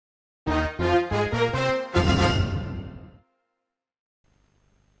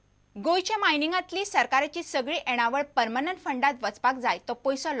गोयच्या मायनिंगातली सरकाराची सगळी एणावळ परमनंट फंडात वचपाक जाय तो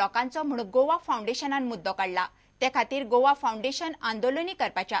पैसो लोकांचो म्हणून गोवा फाउंडेशनान मुद्दो काढला। ते खातीर गोवा फाउंडेशन आंदोलनी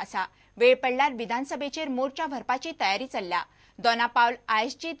करपाचे आसा। वेळ पडल्यार विधानसभेचेर मोर्चा भरपाची तयारी चल्ल्या। दोनापावल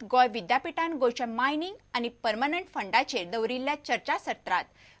आयोजित गोय विद्यापीठान गोयच्या मायनिंग आनी परमनंट फंडाचेर दवरिल्ल्या चर्चा सत्रात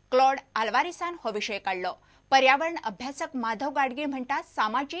क्लॉड आल्वारिसान हो विशय काढलो। पर्यावरण अभ्यासक माधव गाडगीळ म्हणटा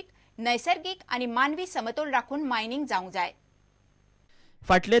सामाजिक, नैसर्गिक आनी मानवी समतोल राखून मायनिंग जावंक जाय।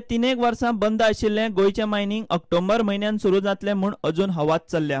 फाटले 3 वर्सां बंद आशिल्ले गोयचे मायनिंग ऑक्टोबर म्हयन्यात सुरू जातले म्हूण अजून हवाच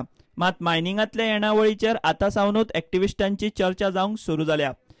चल्ल्या। मात मायनिंगातले येणावळीचेर आतां सावनूच एक्टिविस्टांची चर्चा जावंक सुरू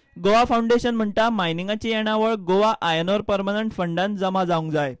जाल्या। गोवा फाउंडेशन म्हणटा मायनिंगाची येणावळ गोवा आयर्न ओर परमनंट फंडान जमा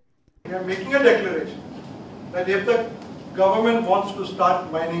जावंक जाय। Making a declaration that if the government wants to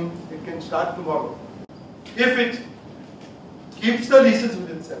start mining, it can start tomorrow. If it keeps the leases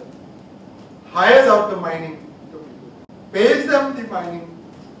with itself, hires out the mining to people, pays them the mining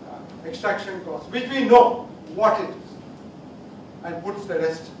extraction costs, which we know what it is, and puts the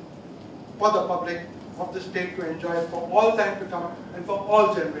rest for the public of the state to enjoy for all time to come and for all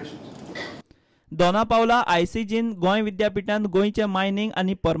generations. Dona Paula आयसीजीन गोय विद्यापीठान गोयचे mining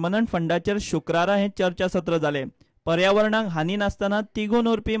आनी permanent फंडाचेर शुक्रारा हे चर्चा सत्र जाले। पर्यावरणाक हानी नासतना तिगून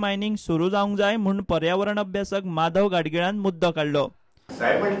उरपी mining सुरू जावंक जाय म्हूण पर्यावरण अभ्यासक माधव गाडगिळान मुद्दो काढलो।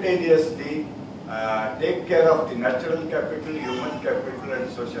 Simultaneously take care of the natural capital, human capital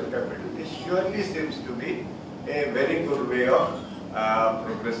and social capital. This surely seems to be a very good way of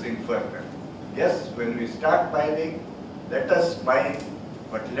progressing further. Yes, when we start mining, let us mine,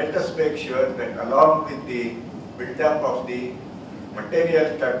 but let us make sure that along with the build-up of the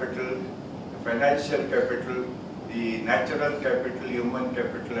material capital, the financial capital, the natural capital, human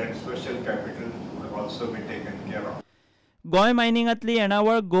capital and social capital will also be taken care of. गोय मायनिंगातली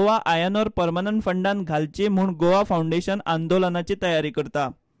येणावळ Goa iron ओर permanent फंडान घालची म्हूण Goa foundation आंदोलनाची तयारी करता।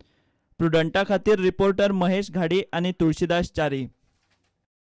 प्रुडंटा खातीर reporter Mahesh घाडी आनी तुळशीदास च्यारी।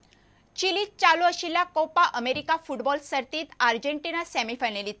 चिलीत चालू आशिल्ल्या कोपा अमेरिका फुटबॉल सर्तीत अर्जेंटिना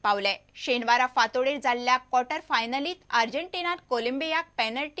सेमीफायनलीत पावले। शेनवारा फातोडेर जाल्ल्या क्वार्टर फायनलीत अर्जेंटिनात कोलंबियाक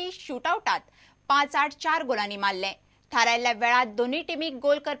पेनल्टी शूटआउटात 5-8 गोलांनी मारले। थारायल्ल्या वेळात दोन्ही टीमीक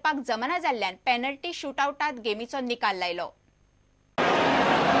गोल करपाक जमना जाल्ल्यान पेनल्टी शूटआउटात गेमीचो निकाल लायलो।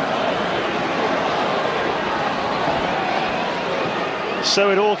 So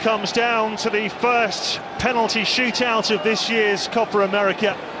it all comes down to the first penalty shootout of this year's Copa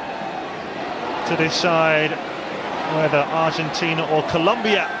America to decide whether Argentina or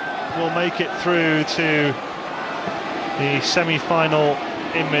Colombia will make it through to the semi-final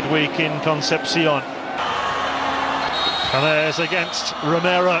in midweek in Concepcion. Canales against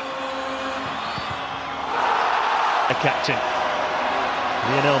Romero. A captain,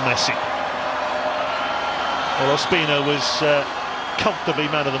 Lionel Messi. Well, Ospina was comfortably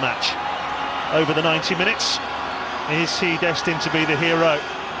man of the match over the 90 minutes. Is he destined to be the hero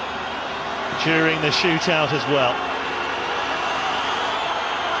during the shootout as well?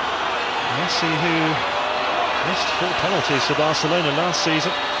 Messi, who missed 4 penalties for Barcelona last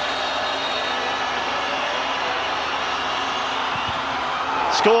season.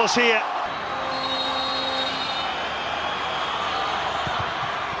 Scores here.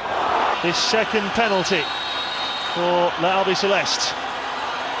 This second penalty for La Albiceleste.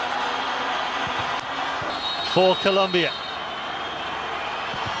 For Colombia.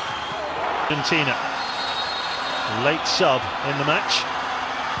 Argentina. Late sub in the match.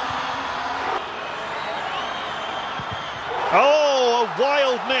 Oh, a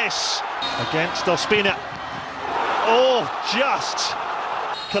wild miss against Ospina. Oh, just.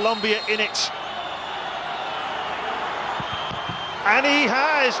 Colombia in it. And he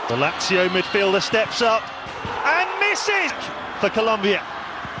has. The Lazio midfielder steps up and misses for Colombia.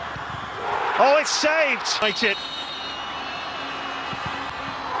 Oh, it's saved.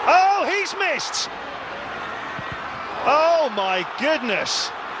 Oh, he's missed. Oh my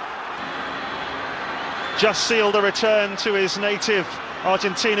goodness. Just sealed a return to his native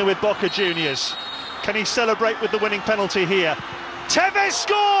Argentina with Boca Juniors. Can he celebrate with the winning penalty here? Tevez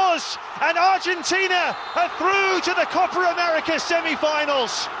scores and Argentina are through to the Copa America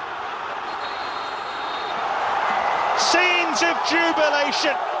semi-finals. Scenes of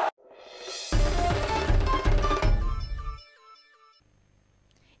jubilation.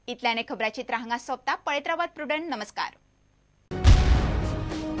 इतल्याने खबराचित्र हांगा सोंपता। पळयत रावात prudent. नमस्कार।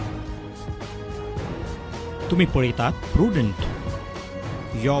 तुम्ही पळयतात prudent.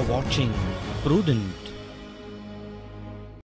 You are watching prudent.